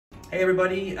Hey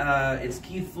everybody, it's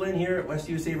Keith Flynn here at West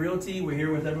USA Realty. We're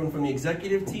here with everyone from the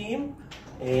executive team,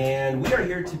 and we are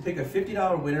here to pick a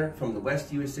 $50 winner from the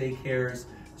West USA Cares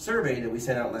survey that we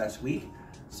sent out last week.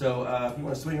 So if you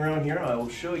want to swing around here, I will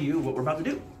show you what we're about to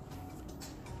do.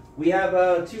 We have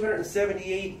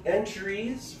 278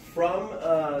 entries from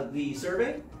the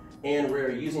survey, and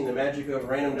we're using the magic of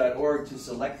random.org to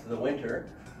select the winner.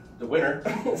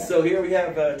 So here we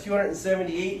have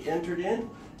 278 entered in.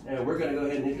 And we're going to go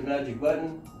ahead and hit the magic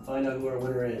button, find out who our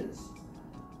winner is.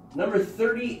 Number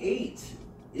 38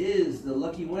 is the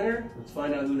lucky winner. Let's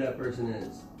find out who that person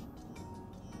is.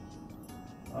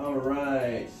 All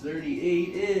right, 38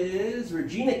 is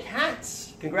Regina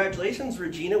Katz. Congratulations,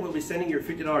 Regina. We'll be sending your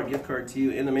 $50 gift card to you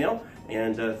in the mail.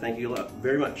 And thank you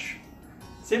very much.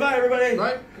 Say bye, everybody.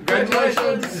 Bye.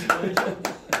 Congratulations.